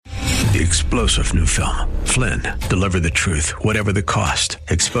The explosive new film, Flynn, deliver the truth, whatever the cost,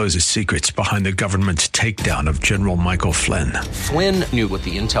 exposes secrets behind the government's takedown of General Michael Flynn. Flynn knew what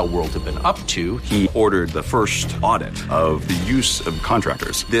the intel world had been up to. He ordered the first audit of the use of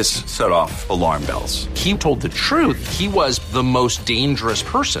contractors. This set off alarm bells. He told the truth. He was the most dangerous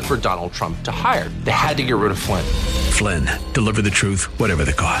person for Donald Trump to hire. They had to get rid of Flynn. Flynn, deliver the truth, whatever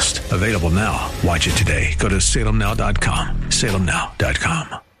the cost. Available now. Watch it today. Go to salemnow.com.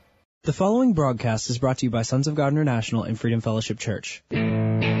 salemnow.com. The following broadcast is brought to you by Sons of God International and Freedom Fellowship Church. Hello,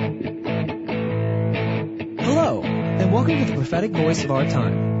 and welcome to the prophetic voice of our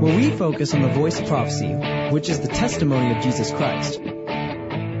time, where we focus on the voice of prophecy, which is the testimony of Jesus Christ.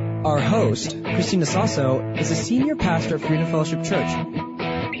 Our host, Christina Sasso, is a senior pastor at Freedom Fellowship Church.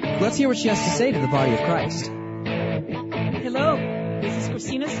 Let's hear what she has to say to the body of Christ. Hello, this is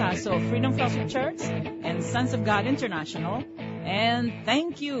Christina Sasso of Freedom Fellowship Church and Sons of God International. And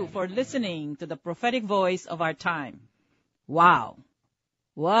thank you for listening to the prophetic voice of our time. Wow.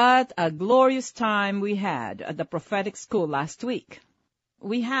 What a glorious time we had at the prophetic school last week.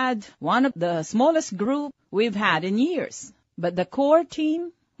 We had one of the smallest group we've had in years. But the core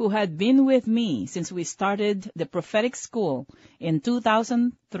team who had been with me since we started the prophetic school in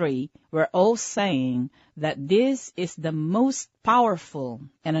 2003 were all saying that this is the most powerful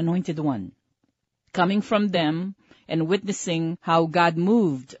and anointed one. Coming from them, and witnessing how God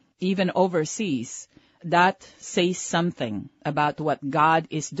moved even overseas, that says something about what God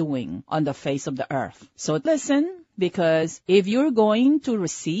is doing on the face of the earth. So listen, because if you're going to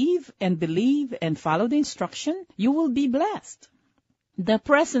receive and believe and follow the instruction, you will be blessed. The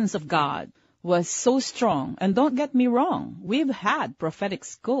presence of God was so strong. And don't get me wrong, we've had prophetic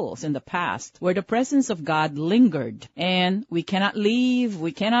schools in the past where the presence of God lingered and we cannot leave,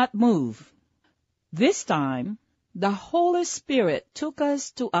 we cannot move. This time, the Holy Spirit took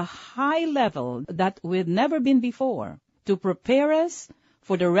us to a high level that we've never been before to prepare us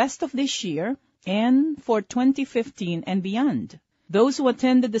for the rest of this year and for 2015 and beyond. Those who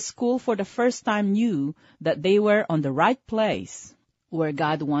attended the school for the first time knew that they were on the right place where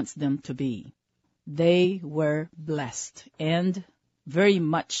God wants them to be. They were blessed and very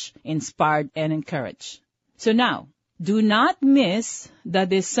much inspired and encouraged. So now, do not miss the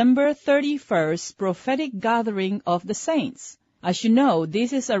December 31st prophetic gathering of the saints. As you know,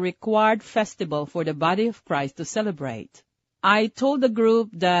 this is a required festival for the body of Christ to celebrate. I told the group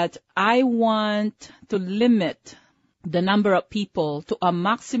that I want to limit the number of people to a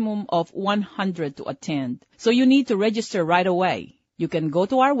maximum of 100 to attend. So you need to register right away. You can go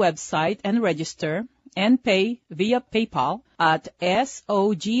to our website and register and pay via PayPal at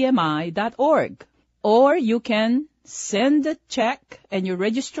sogmi.org. Or you can send a check and your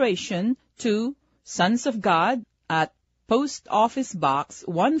registration to Sons of God at Post Office Box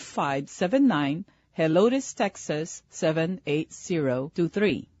 1579, Helotes, Texas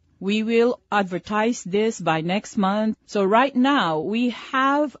 78023. We will advertise this by next month. So right now, we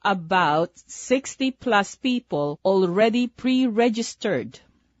have about 60 plus people already pre-registered.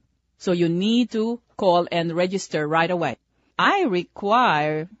 So you need to call and register right away. I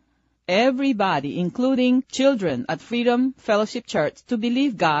require everybody, including children at Freedom Fellowship Church, to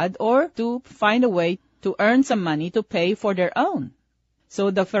believe God or to find a way to earn some money to pay for their own.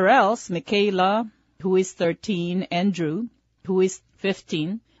 So the Farrells, Michaela, who is 13, and Drew, who is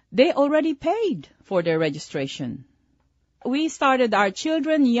 15, they already paid for their registration. We started our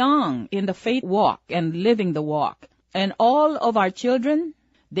children young in the faith walk and living the walk. And all of our children,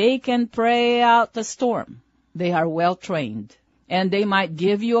 they can pray out the storm. They are well trained. And they might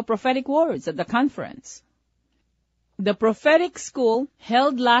give you a prophetic words at the conference. The prophetic school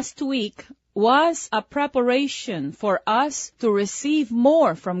held last week was a preparation for us to receive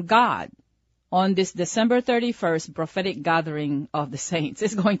more from God on this December 31st prophetic gathering of the saints.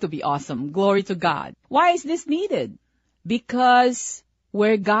 It's going to be awesome. Glory to God. Why is this needed? Because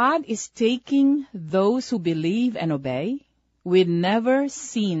where God is taking those who believe and obey, we've never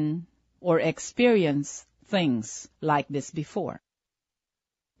seen or experienced things like this before.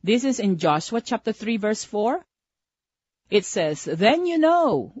 This is in Joshua chapter 3 verse 4. It says, "Then you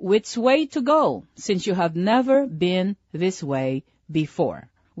know which way to go, since you have never been this way before."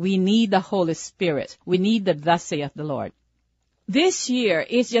 We need the Holy Spirit. We need the thus saith the Lord. This year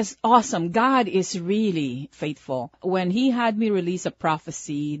is just awesome. God is really faithful. When He had me release a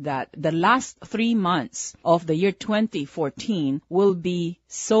prophecy that the last 3 months of the year 2014 will be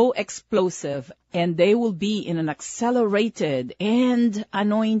so explosive and they will be in an accelerated and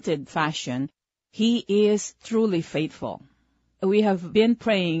anointed fashion, He is truly faithful. We have been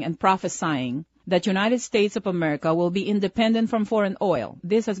praying and prophesying that United States of America will be independent from foreign oil.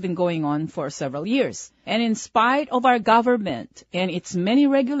 This has been going on for several years. And in spite of our government and its many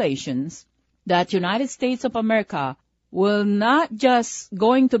regulations, that United States of America will not just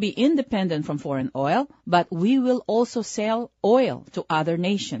going to be independent from foreign oil, but we will also sell oil to other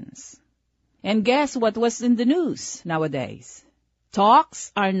nations. And guess what was in the news nowadays?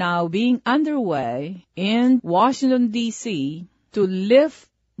 Talks are now being underway in Washington, D.C. to lift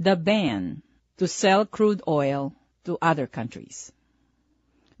the ban to sell crude oil to other countries.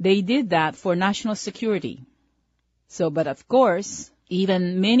 They did that for national security. But of course,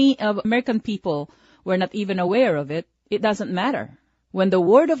 even many of American people were not even aware of it. It doesn't matter. When the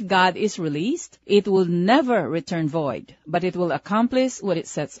Word of God is released, it will never return void, but it will accomplish what it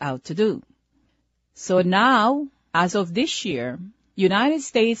sets out to do. So now, as of this year, United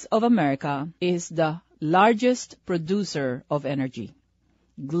States of America is the largest producer of energy.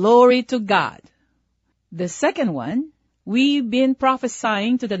 Glory to God. The second one, we've been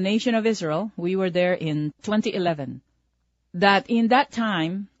prophesying to the nation of Israel. We were there in 2011. That in that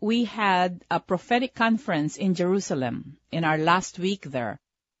time, we had a prophetic conference in Jerusalem in our last week there.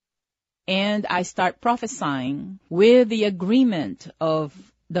 And I start prophesying with the agreement of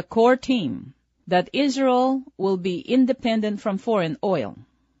the core team that Israel will be independent from foreign oil.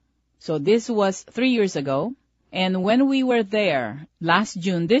 So this was 3 years ago. And when we were there last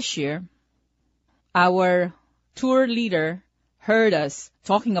June this year, our tour leader heard us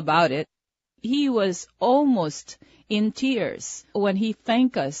talking about it. He was almost in tears when he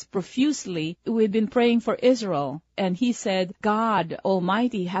thanked us profusely. We've been praying for Israel, and he said, God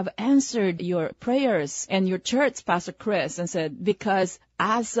Almighty have answered your prayers and your church, Pastor Chris, and said, because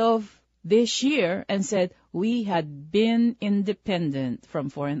as of this year, and said, we had been independent from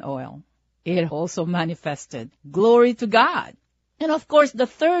foreign oil. It also manifested. Glory to God. And of course, the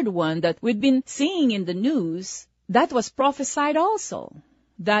third one that we've been seeing in the news, that was prophesied also,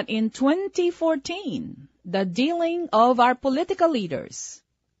 that in 2014, the dealing of our political leaders,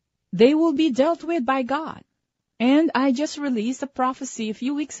 they will be dealt with by God. And I just released a prophecy a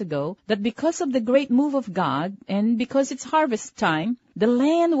few weeks ago that because of the great move of God and because it's harvest time, the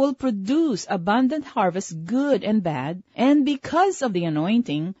land will produce abundant harvest, good and bad. And because of the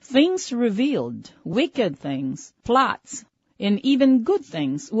anointing, things revealed, wicked things, plots, and even good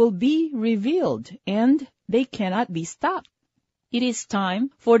things will be revealed, and they cannot be stopped. It is time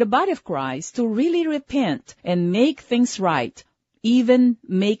for the body of Christ to really repent and make things right, even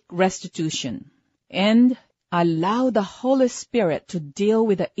make restitution, and allow the Holy Spirit to deal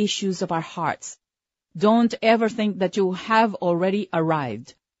with the issues of our hearts. Don't ever think that you have already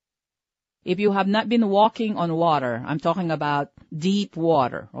arrived. If you have not been walking on water, I'm talking about deep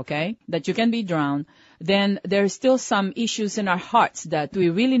water, okay, that you can be drowned, then there's still some issues in our hearts that we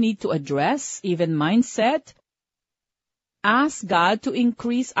really need to address, even mindset. Ask God to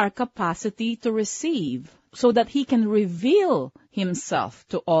increase our capacity to receive so that He can reveal Himself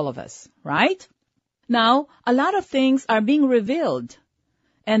to all of us, right? Now, a lot of things are being revealed,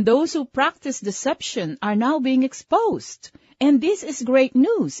 and those who practice deception are now being exposed. And this is great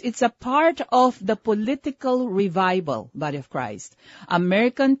news. It's a part of the political revival, body of Christ.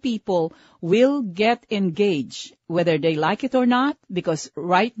 American people will get engaged, whether they like it or not, because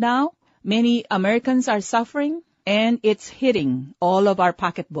right now, many Americans are suffering, and it's hitting all of our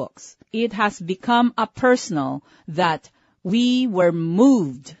pocketbooks. It has become a personal that we were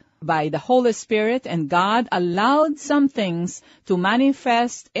moved by the Holy Spirit, and God allowed some things to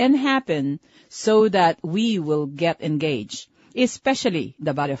manifest and happen so that we will get engaged, especially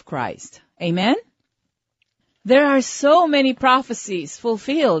the body of Christ. Amen? There are so many prophecies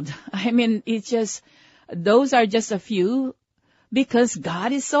fulfilled. I mean, those are just a few because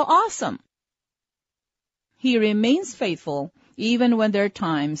God is so awesome. He remains faithful even when there are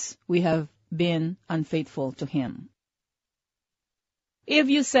times we have been unfaithful to Him. If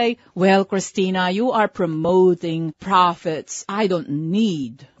you say, well, Christina, you are promoting prophets. I don't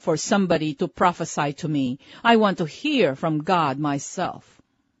need for somebody to prophesy to me. I want to hear from God myself.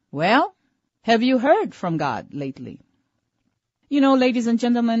 Well, have you heard from God lately? You know, ladies and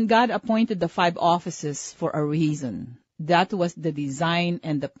gentlemen, God appointed the 5 offices for a reason. That was the design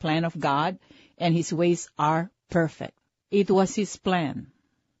and the plan of God, and His ways are perfect. It was His plan.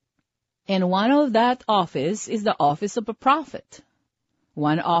 And one of that office is the office of a prophet.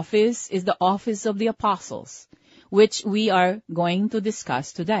 One office is the office of the apostles, which we are going to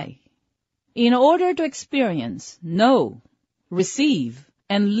discuss today. In order to experience, know, receive,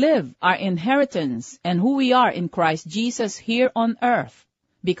 and live our inheritance and who we are in Christ Jesus here on earth,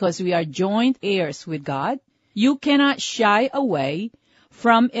 because we are joint heirs with God, you cannot shy away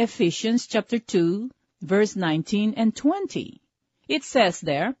from Ephesians chapter 2, verse 19 and 20. It says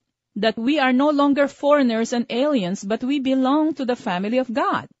there that we are no longer foreigners and aliens, but we belong to the family of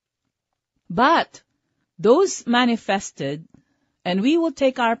God. But those manifested, and we will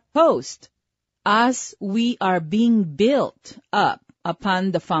take our post as we are being built up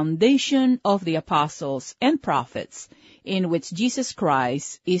upon the foundation of the apostles and prophets, in which Jesus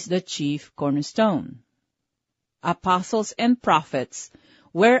Christ is the chief cornerstone. Apostles and prophets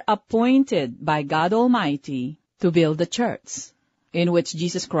were appointed by God Almighty to build the church, in which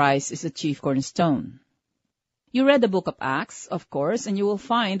Jesus Christ is the chief cornerstone. You read the book of Acts, of course, and you will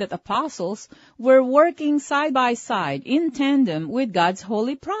find that apostles were working side by side in tandem with God's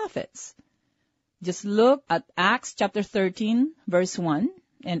holy prophets. Just look at Acts chapter 13, verse 1,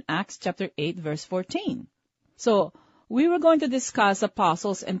 and Acts chapter 8, verse 14. So, we were going to discuss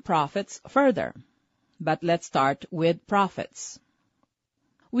apostles and prophets further, but let's start with prophets.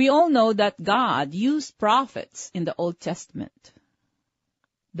 We all know that God used prophets in the Old Testament.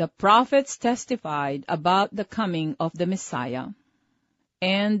 The prophets testified about the coming of the Messiah,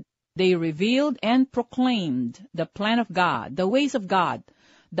 and they revealed and proclaimed the plan of God, the ways of God,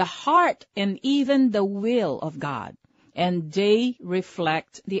 the heart and even the will of God, and they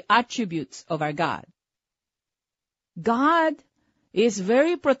reflect the attributes of our God. God is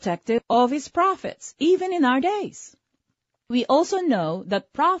very protective of His prophets, even in our days. We also know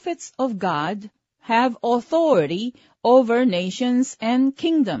that prophets of God have authority over nations and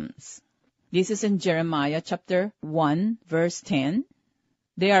kingdoms. This is in Jeremiah chapter 1, verse 10.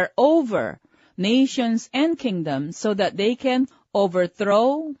 They are over nations and kingdoms so that they can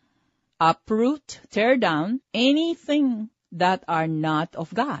overthrow, uproot, tear down anything that are not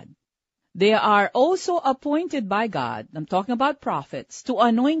of God. They are also appointed by God, I'm talking about prophets, to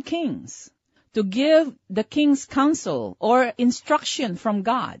anoint kings, to give the king's counsel or instruction from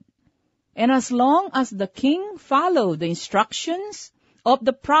God. And as long as the king follow the instructions of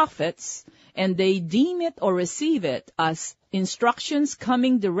the prophets and they deem it or receive it as instructions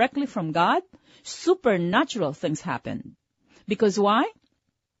coming directly from God, supernatural things happen. Because why?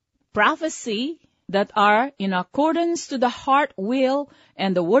 Prophecy that are in accordance to the heart, will,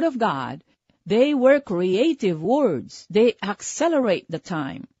 and the Word of God, they were creative words. They accelerate the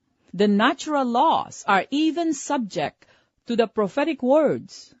time. The natural laws are even subject to the prophetic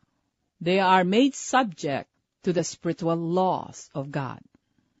words. They are made subject to the spiritual laws of God.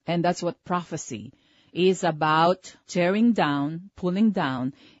 And that's what prophecy is about, tearing down, pulling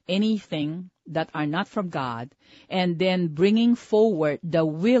down anything that are not from God, and then bringing forward the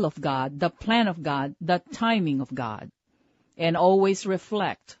will of God, the plan of God, the timing of God, and always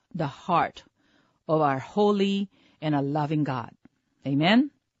reflect the heart of our holy and a loving God. Amen?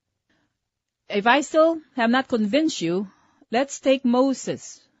 If I still have not convinced you, let's take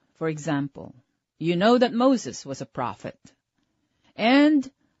Moses, for example. You know that Moses was a prophet. And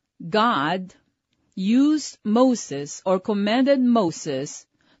God used Moses or commanded Moses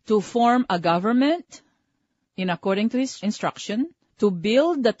to form a government in according to his instruction, to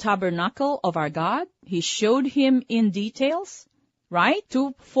build the tabernacle of our God. He showed him in details, right?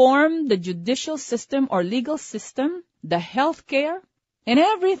 To form the judicial system or legal system, the health care, and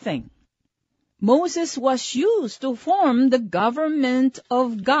everything. Moses was used to form the government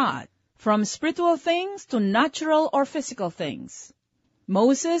of God, from spiritual things to natural or physical things.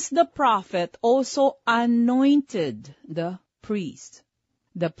 Moses the prophet also anointed the priest.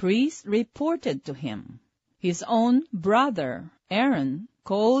 The priest reported to him. His own brother, Aaron,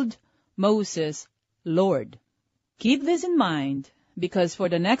 called Moses Lord. Keep this in mind, because for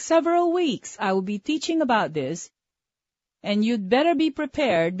the next several weeks I will be teaching about this, and you'd better be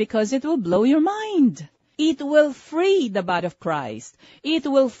prepared because it will blow your mind. It will free the body of Christ. It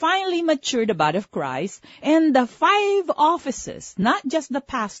will finally mature the body of Christ, and the 5 offices, not just the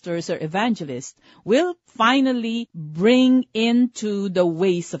pastors or evangelists, will finally bring into the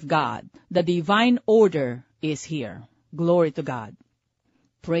ways of God. The divine order is here. Glory to God.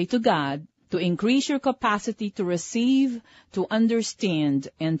 Pray to God to increase your capacity to receive, to understand,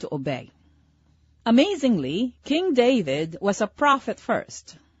 and to obey. Amazingly, King David was a prophet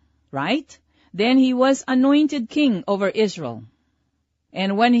first, right? Then he was anointed king over Israel.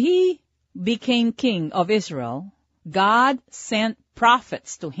 And when he became king of Israel, God sent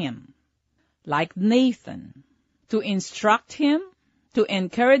prophets to him, like Nathan, to instruct him, to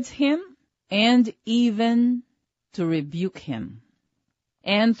encourage him, and even to rebuke him.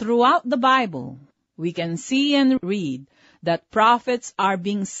 And throughout the Bible, we can see and read that prophets are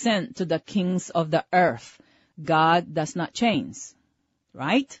being sent to the kings of the earth. God does not change,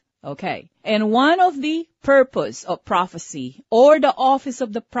 right? Okay. And one of the purpose of prophecy or the office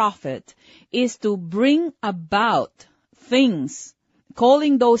of the prophet is to bring about things,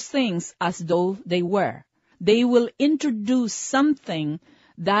 calling those things as though they were. They will introduce something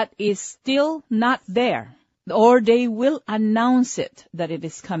that is still not there, or they will announce it that it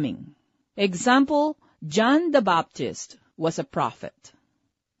is coming. Example, John the Baptist was a prophet,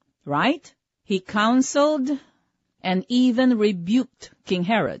 right? He counseled and even rebuked King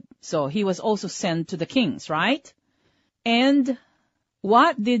Herod. So he was also sent to the kings, right? And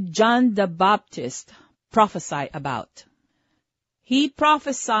what did John the Baptist prophesy about? He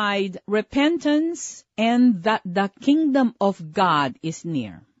prophesied repentance and that the kingdom of God is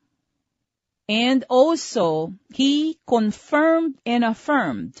near. And also, he confirmed and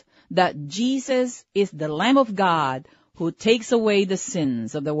affirmed that Jesus is the Lamb of God who takes away the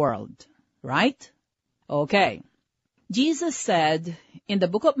sins of the world. Right? Okay. Jesus said in the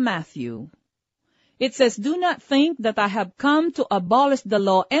book of Matthew, it says, "Do not think that I have come to abolish the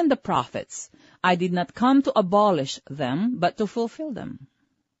law and the prophets. I did not come to abolish them, but to fulfill them."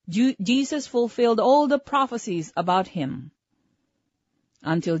 Jesus fulfilled all the prophecies about him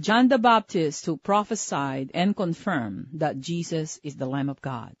until John the Baptist, who prophesied and confirmed that Jesus is the Lamb of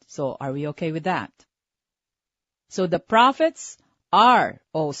God. So are we okay with that? So the prophets are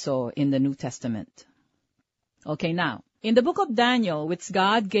also in the New Testament. Okay, now, in the book of Daniel, which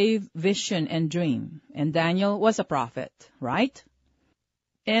God gave vision and dream, and Daniel was a prophet, right?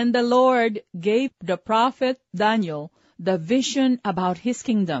 And the Lord gave the prophet Daniel the vision about his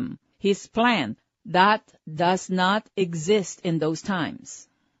kingdom, his plan, that does not exist in those times,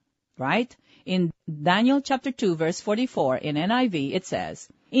 right? In Daniel chapter 2, verse 44 in NIV, it says,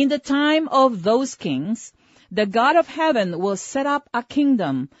 "In the time of those kings, the God of heaven will set up a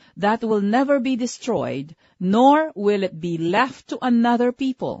kingdom that will never be destroyed, nor will it be left to another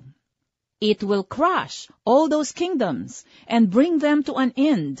people. It will crush all those kingdoms and bring them to an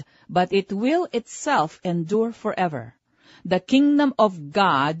end, but it will itself endure forever. The kingdom of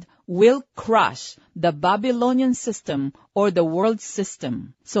God will crush the Babylonian system or the world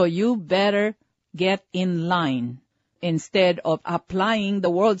system. So you better get in line. Instead of applying the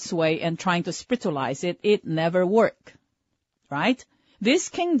world's way and trying to spiritualize it, it never works. Right? This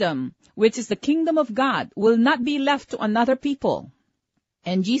kingdom, which is the kingdom of God, will not be left to another people.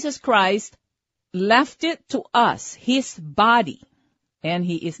 And Jesus Christ left it to us, his body, and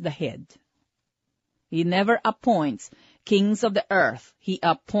he is the head. He never appoints kings of the earth. He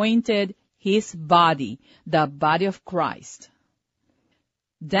appointed his body, the body of Christ.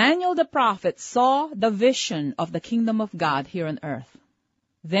 Daniel the prophet saw the vision of the kingdom of God here on earth.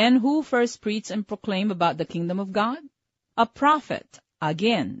 Then who first preached and proclaimed about the kingdom of God? A prophet,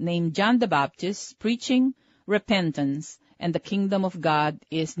 again, named John the Baptist, preaching repentance and the kingdom of God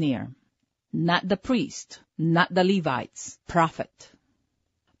is near. Not the priest, not the Levites, prophet.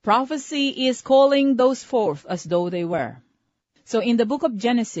 Prophecy is calling those forth as though they were. So in the book of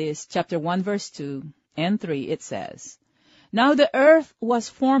Genesis, chapter 1, verse 2 and 3, it says, "Now the earth was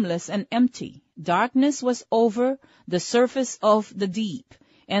formless and empty. Darkness was over the surface of the deep,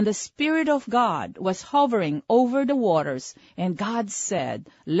 and the Spirit of God was hovering over the waters. And God said,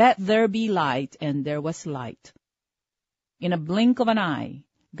 'Let there be light,' and there was light." In a blink of an eye,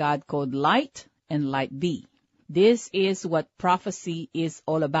 God called light, and light be. This is what prophecy is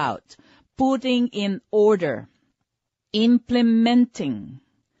all about. Putting in order, implementing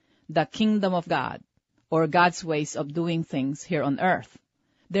the kingdom of God, or God's ways of doing things here on earth.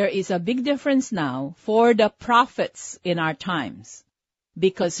 There is a big difference now for the prophets in our times,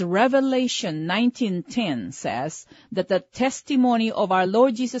 because Revelation 19:10 says that the testimony of our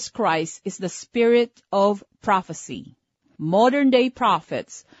Lord Jesus Christ is the spirit of prophecy. Modern-day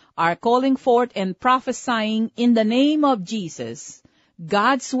prophets are calling forth and prophesying in the name of Jesus,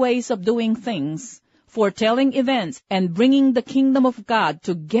 God's ways of doing things, foretelling events, and bringing the kingdom of God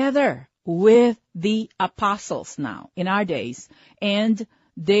together with the apostles now in our days. And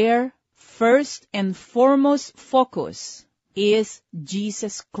their first and foremost focus is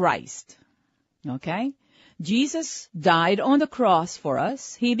Jesus Christ. Okay? Jesus died on the cross for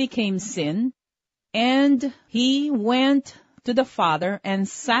us. He became sin. And he went to the Father and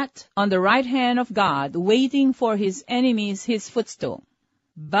sat on the right hand of God, waiting for his enemies, his footstool.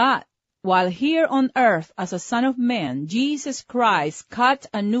 But while here on earth as a Son of Man, Jesus Christ cut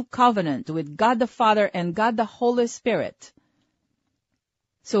a new covenant with God the Father and God the Holy Spirit.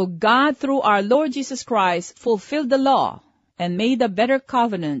 So God, through our Lord Jesus Christ, fulfilled the law and made a better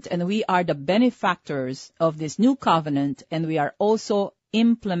covenant, and we are the benefactors of this new covenant, and we are also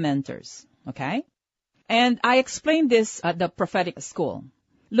implementers. Okay? And I explained this at the prophetic school.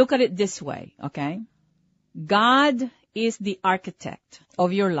 look at it this way, okay? God is the architect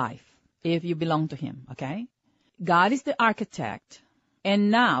of your life if you belong to Him, okay? God is the architect, and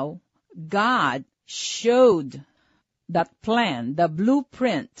now God showed that plan, the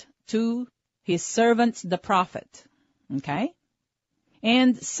blueprint, to His servants, the prophet, okay?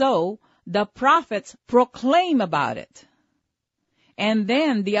 And so the prophets proclaim about it. And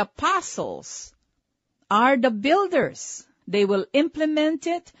then the apostles are the builders. They will implement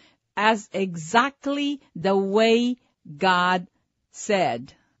it as exactly the way God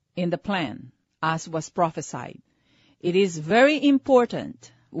said in the plan, as was prophesied. It is very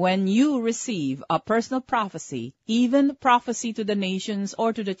important when you receive a personal prophecy, even prophecy to the nations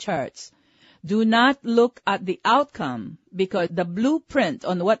or to the church, do not look at the outcome, because the blueprint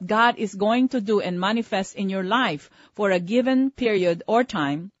on what God is going to do and manifest in your life for a given period or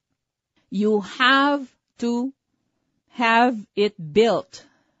time, you have to have it built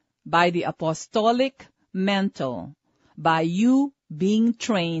by the apostolic mantle, by you being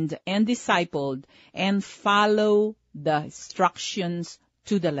trained and discipled and follow the instructions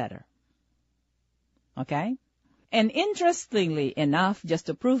to the letter. Okay? And interestingly enough, just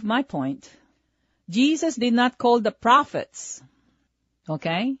to prove my point, Jesus did not call the prophets,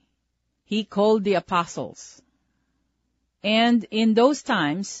 okay? He called the apostles. And in those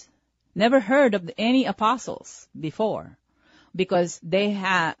times, never heard of any apostles before, because they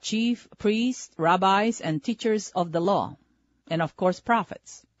had chief priests, rabbis, and teachers of the law, and of course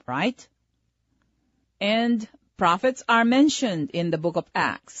prophets, right? And prophets are mentioned in the book of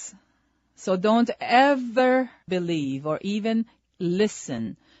Acts. So don't ever believe or even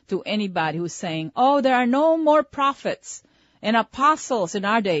listen to anybody who's saying, oh, there are no more prophets and apostles in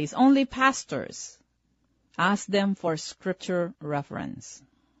our days, only pastors. Ask them for scripture reference.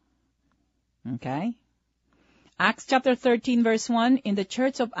 Okay? Acts chapter 13, verse 1, in the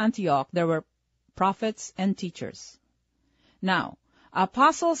church of Antioch, there were prophets and teachers. Now,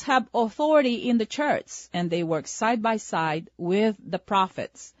 apostles have authority in the church, and they work side by side with the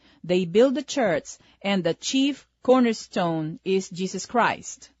prophets. They build the church, and the chief cornerstone is Jesus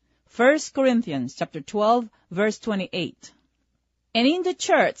Christ. 1 Corinthians chapter 12, verse 28. And in the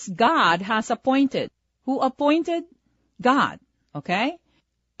church, God has appointed. Who appointed? God. Okay?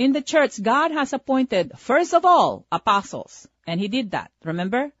 In the church, God has appointed, first of all, apostles. And He did that,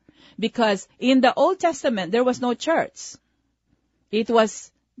 remember? Because in the Old Testament, there was no church. It was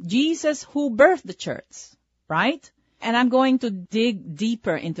Jesus who birthed the church, right? And I'm going to dig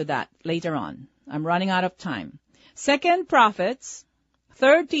deeper into that later on. I'm running out of time. Second, prophets.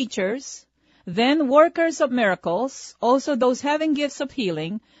 Third, teachers. Then workers of miracles, also those having gifts of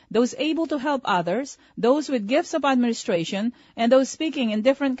healing, those able to help others, those with gifts of administration, and those speaking in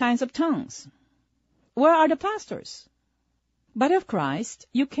different kinds of tongues. Where are the pastors? But of Christ,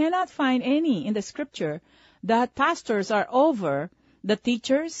 you cannot find any in the scripture that pastors are over the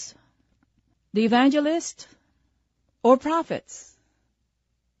teachers, the evangelists, or prophets.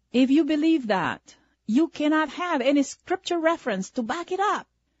 If you believe that, you cannot have any scripture reference to back it up.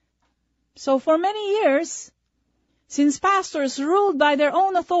 So for many years, since pastors ruled by their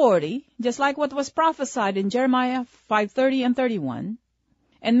own authority, just like what was prophesied in Jeremiah 5:30 and 31,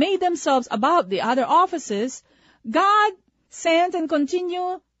 and made themselves above the other offices, God sent and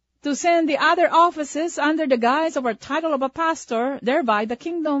continue to send the other offices under the guise of a title of a pastor, thereby the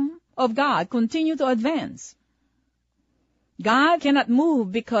kingdom of God continue to advance. God cannot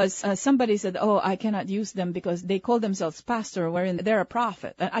move because somebody said, oh, I cannot use them because they call themselves pastor, wherein they're a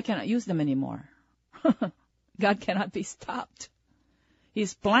prophet. I cannot use them anymore. God cannot be stopped.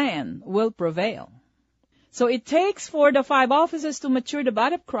 His plan will prevail. So it takes for the 5 offices to mature the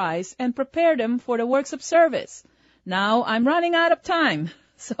body of Christ and prepare them for the works of service. Now, I'm running out of time,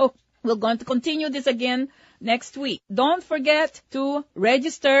 so we're going to continue this again next week. Don't forget to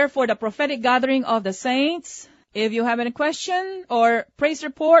register for the prophetic gathering of the saints. If you have any question or praise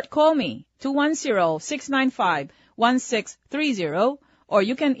report, call me, 210-695-1630, or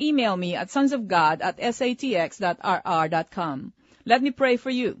you can email me at sonsofgod@satx.rr.com. Let me pray for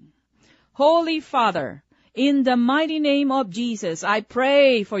you. Holy Father, in the mighty name of Jesus, I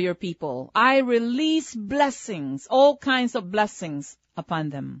pray for your people. I release blessings, all kinds of blessings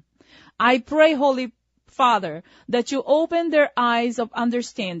upon them. I pray, Holy Father, that you open their eyes of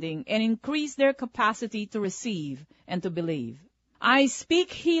understanding and increase their capacity to receive and to believe. I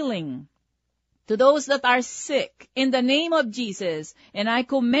speak healing to those that are sick in the name of Jesus, and I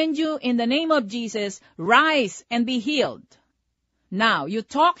commend you in the name of Jesus, rise and be healed. Now, you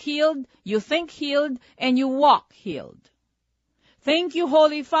talk healed, you think healed, and you walk healed. Thank you,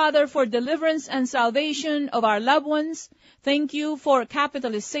 Holy Father, for deliverance and salvation of our loved ones. Thank you for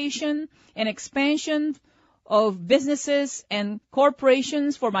capitalization and expansion of businesses and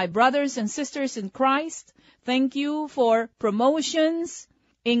corporations for my brothers and sisters in Christ. Thank you for promotions,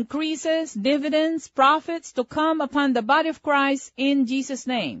 increases, dividends, profits to come upon the body of Christ in Jesus'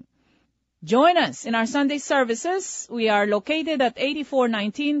 name. Join us in our Sunday services. We are located at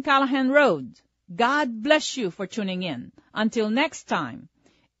 8419 Callahan Road. God bless you for tuning in. Until next time,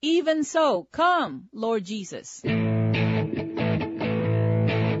 even so, come, Lord Jesus.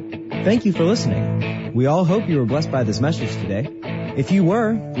 Thank you for listening. We all hope you were blessed by this message today. If you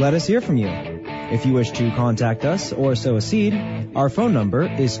were, let us hear from you. If you wish to contact us or sow a seed, our phone number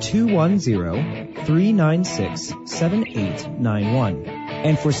is 210-396-7891.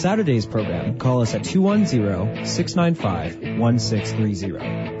 And for Saturday's program, call us at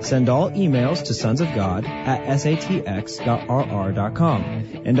 210-695-1630. Send all emails to sonsofgod@satx.rr.com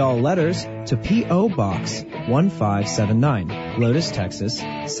and all letters to P.O. Box 1579, Lotus, Texas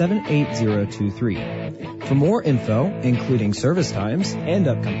 78023. For more info, including service times and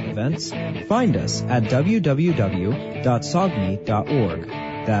upcoming events, find us at www.sogmi.org.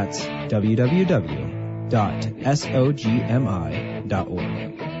 That's www.sogmi.org.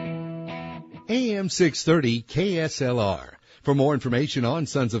 AM 630 KSLR. For more information on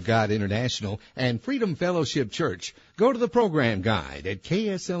Sons of God International and Freedom Fellowship Church, go to the program guide at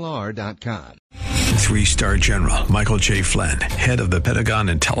kslr.com. 3-star General Michael J. Flynn, head of the Pentagon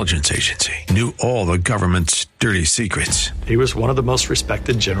Intelligence Agency, knew all the government's dirty secrets. He was one of the most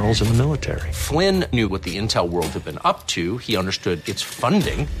respected generals in the military. Flynn knew what the intel world had been up to. He understood its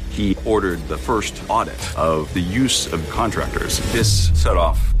funding. He ordered the first audit of the use of contractors. This set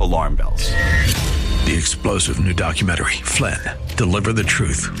off alarm bells. The explosive new documentary, Flynn, Deliver the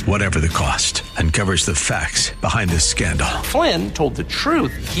Truth, Whatever the Cost, uncovers the facts behind this scandal. Flynn told the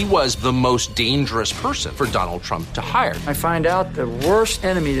truth. He was the most dangerous person for Donald Trump to hire. I find out the worst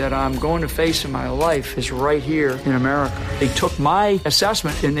enemy that I'm going to face in my life is right here in America. They took my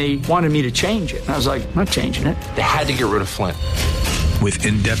assessment and they wanted me to change it. And I was like, I'm not changing it. They had to get rid of Flynn. With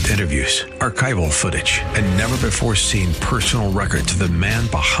in-depth interviews, archival footage, and never-before-seen personal records of the man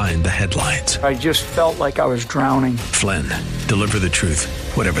behind the headlines. I just felt like I was drowning. Flynn, Deliver the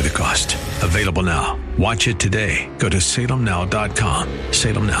Truth, Whatever the Cost. Available now. Watch it today. Go to salemnow.com.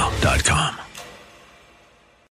 salemnow.com.